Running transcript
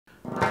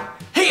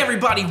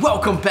everybody,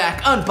 welcome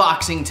back.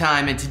 Unboxing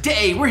time, and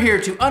today we're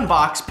here to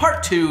unbox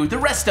part 2, the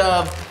rest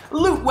of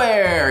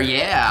Lootwear.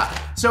 Yeah,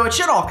 so it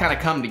should all kind of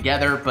come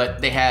together,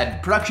 but they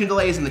had production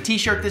delays in the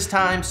t-shirt this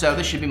time, so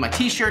this should be my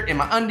t-shirt and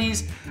my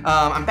undies.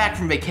 I'm back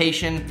from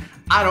vacation.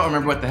 I don't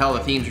remember what the hell the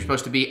themes are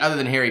supposed to be other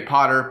than Harry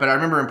Potter, but I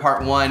remember in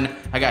part 1,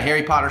 I got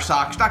Harry Potter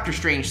socks, Doctor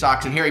Strange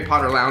socks, and Harry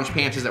Potter lounge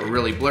pants that were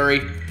really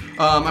blurry.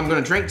 I'm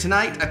gonna drink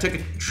tonight. I took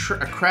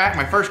a crack,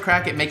 my first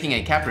crack at making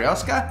a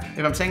caprioska,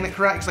 if I'm saying that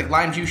correct. It's like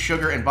lime juice,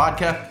 sugar, and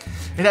vodka.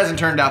 It hasn't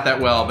turned out that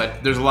well,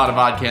 but there's a lot of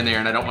vodka in there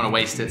and I don't wanna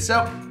waste it.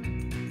 So,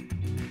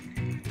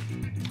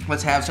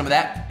 let's have some of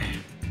that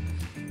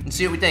and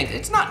see what we think.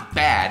 It's not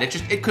bad,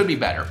 it could be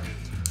better.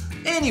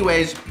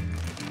 Anyways,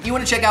 you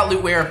wanna check out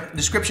Lootwear,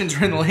 descriptions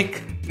are in the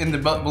link in the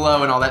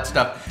below and all that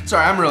stuff.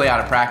 Sorry, I'm really out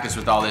of practice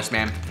with all this,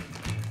 man.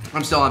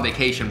 I'm still on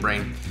vacation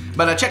brain.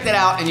 But check that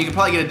out and you can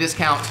probably get a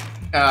discount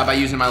by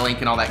using my link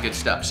and all that good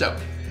stuff. So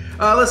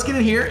let's get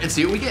in here and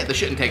see what we get. This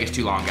shouldn't take us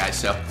too long, guys,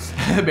 so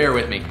bear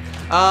with me.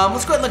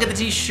 Let's go ahead and look at the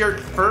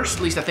t-shirt first.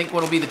 At least I think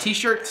what'll be the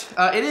t-shirt.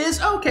 It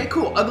is, okay,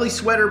 cool. Ugly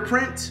sweater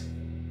print.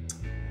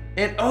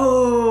 And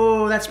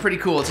oh, that's pretty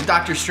cool. It's a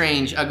Doctor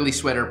Strange ugly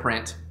sweater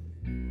print.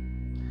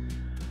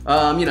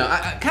 You know,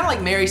 kind of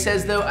like Mary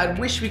says though, I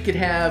wish we could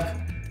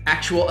have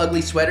actual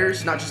ugly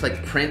sweaters, not just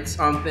like prints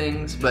on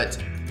things, but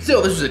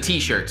still, this was a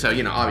t-shirt, so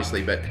you know,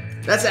 obviously, but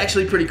that's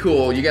actually pretty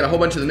cool. You got a whole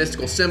bunch of the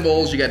mystical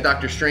symbols. You got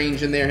Doctor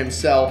Strange in there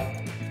himself.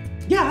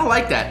 Yeah, I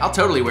like that. I'll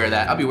totally wear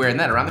that. I'll be wearing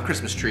that around the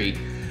Christmas tree.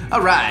 All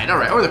right,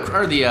 or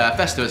the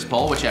Festivus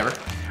pole, whichever.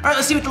 All right,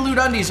 let's see what the Loot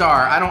Undies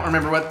are. I don't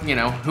remember what, you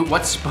know,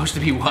 what's supposed to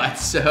be what,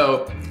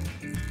 so.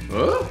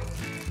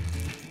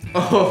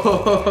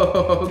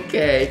 Oh,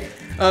 okay.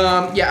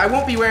 Yeah, I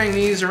won't be wearing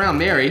these around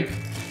Mary.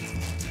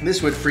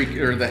 This would freak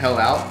her the hell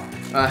out.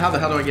 How the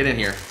hell do I get in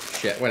here?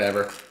 Shit,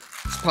 whatever.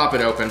 Let's pop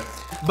it open.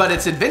 But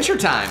it's adventure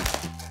time.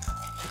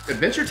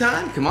 Adventure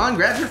time? Come on,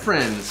 grab your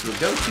friends. We'll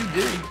go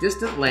to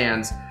distant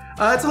lands.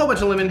 It's a whole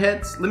bunch of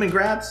lemon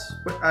grabs.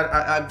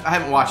 I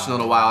haven't watched in a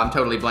little while. I'm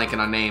totally blanking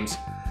on names.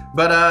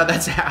 But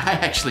I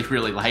actually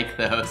really like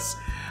those.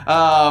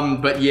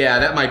 But yeah,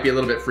 that might be a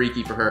little bit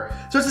freaky for her.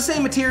 So it's the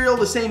same material,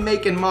 the same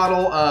make and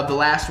model of the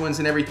last ones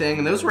and everything.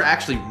 And those were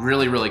actually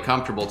really, really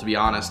comfortable, to be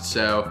honest.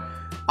 So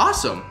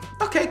awesome.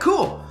 Okay,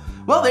 cool.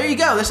 Well, there you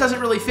go. This doesn't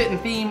really fit in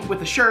theme with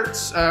the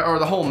shirts or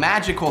the whole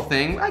magical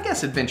thing. I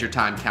guess Adventure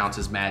Time counts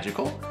as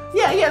magical.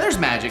 Yeah, there's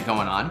magic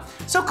going on.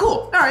 So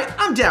cool. All right,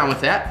 I'm down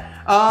with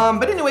that.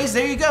 But anyways,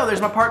 there you go.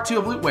 There's my part 2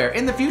 of Lootwear.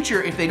 In the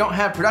future, if they don't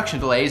have production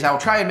delays, I will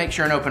try and make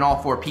sure and open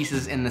all 4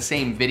 pieces in the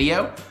same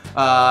video.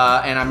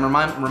 And I'm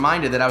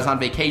reminded that I was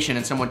on vacation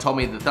and someone told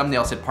me the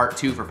thumbnail said part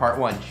 2 for part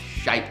 1.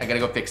 Shite, I gotta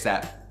go fix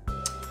that.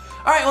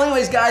 All right, well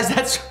anyways guys,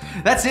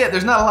 that's it.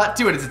 There's not a lot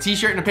to it. It's a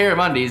t-shirt and a pair of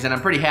undies and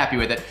I'm pretty happy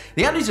with it.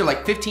 The undies are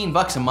like 15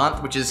 bucks a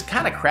month, which is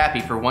kind of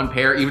crappy for one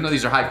pair, even though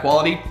these are high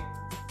quality.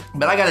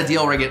 But I got a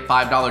deal where I get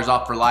 $5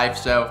 off for life,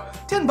 so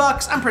 10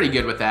 bucks, I'm pretty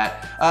good with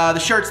that. The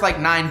shirt's like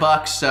 9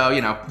 bucks, so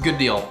you know, good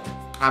deal.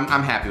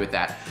 I'm happy with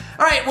that.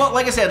 All right, well,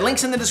 like I said,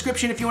 links in the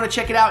description if you want to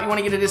check it out, you want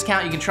to get a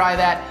discount, you can try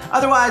that.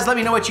 Otherwise, let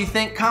me know what you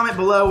think. Comment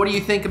below. What do you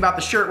think about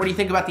the shirt? What do you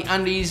think about the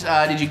undies?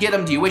 Did you get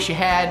them? Do you wish you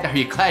had? Are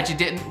you glad you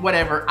didn't?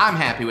 Whatever, I'm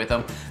happy with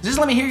them. Just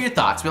let me hear your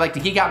thoughts. We like to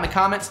geek out in the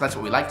comments. That's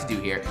what we like to do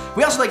here.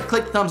 We also like to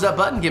click the thumbs up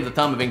button, give the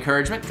thumb of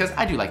encouragement, because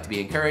I do like to be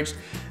encouraged.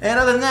 And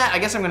other than that, I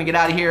guess I'm going to get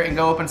out of here and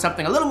go open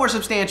something a little more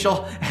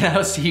substantial, and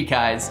I'll see you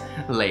guys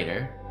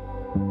later.